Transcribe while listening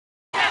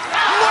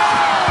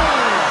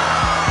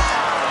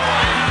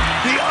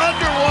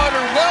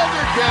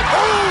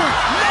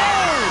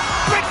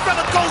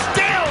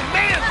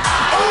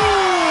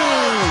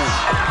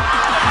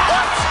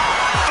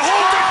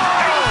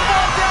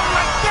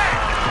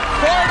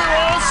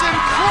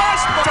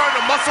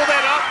gotta muscle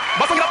that up.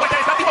 Muscle it up like that.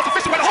 It's not the most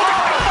efficient way to hold it.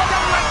 Hold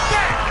it like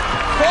that.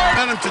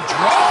 Momentum to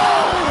draw.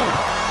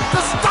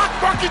 The stock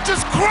market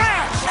just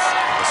crashed.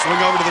 The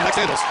swing over to the next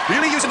handles.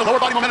 Really using the lower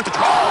body momentum to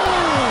draw.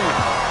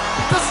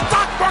 The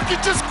stock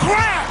market just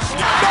crashed.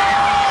 No!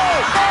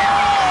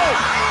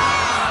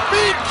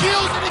 Speed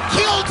kills and he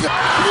killed him.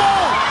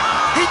 Whoa!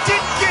 He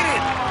didn't get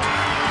it.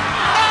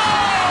 No!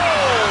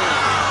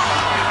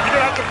 You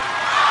don't have to.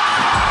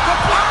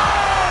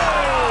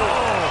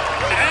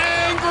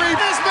 Angry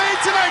is made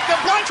tonight. The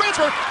blind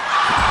transfer.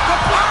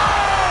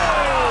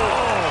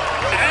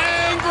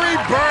 Angry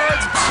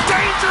Birds.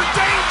 Danger,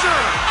 danger!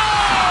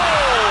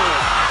 Oh!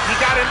 He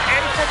got an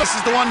end for the... This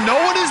is the one no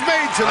one has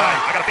made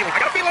tonight. I got a feeling. I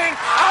got a feeling.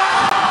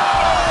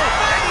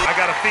 Oh! I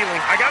got a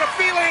feeling. I got a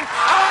feeling.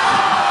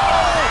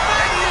 Oh!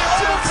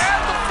 You had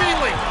the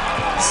feeling.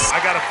 I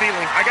got a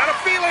feeling. I got a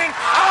feeling.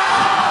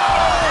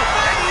 Oh!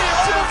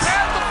 You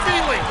had the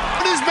feeling.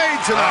 What is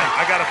made tonight?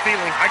 I got a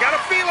feeling. I got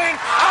a feeling.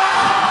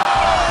 Oh!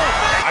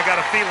 I got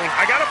a feeling.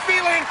 I got a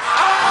feeling.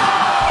 Oh!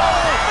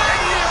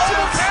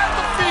 You had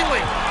the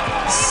feeling.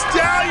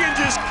 Stallion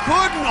just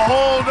couldn't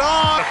hold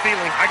on. A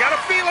feeling. I got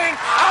a feeling.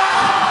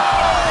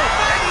 Oh!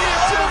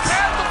 You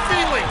had the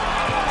feeling.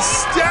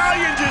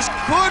 Stallion just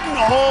couldn't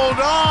hold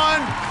on.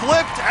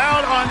 Flipped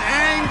out on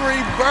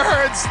Angry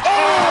Birds. Oh!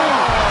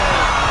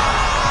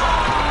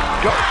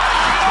 Go.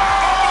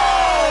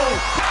 Oh!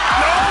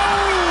 No!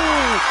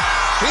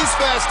 His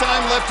fast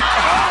time left.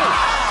 Oh!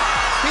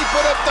 He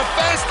put up the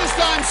fastest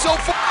time so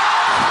far.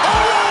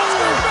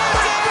 Oh!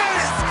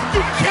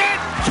 You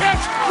can't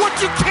catch what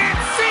you can't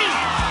see.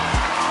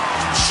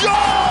 Joe!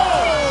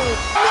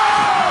 No!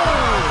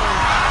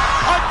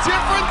 A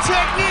different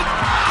technique.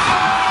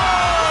 Oh!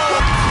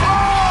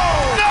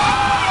 Oh! No!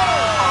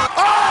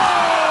 Oh!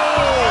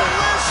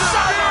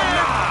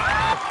 Sayonara!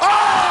 Oh!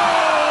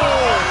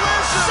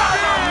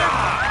 Sayonara!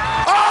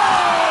 Oh!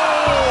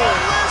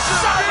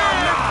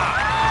 Sayonara!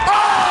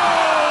 Oh!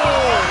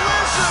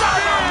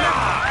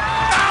 Sayonara!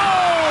 Oh!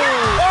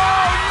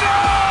 Oh no!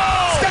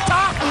 Step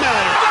top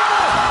matter.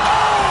 Oh!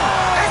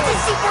 It's the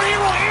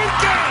superhero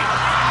endgame.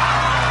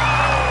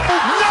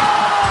 No!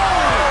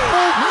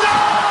 No!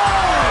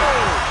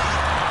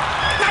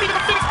 Not even a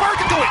Phoenix Bird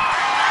can do it.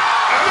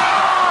 No!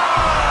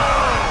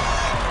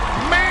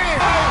 Man!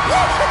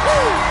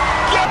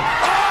 Get...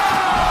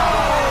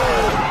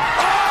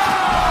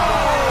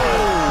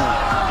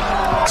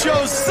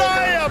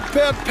 Josiah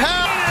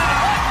Pepin.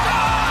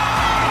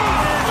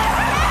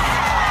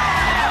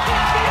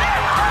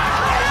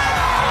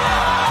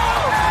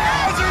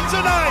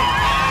 Tonight!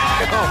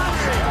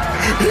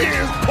 He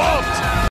is pumped!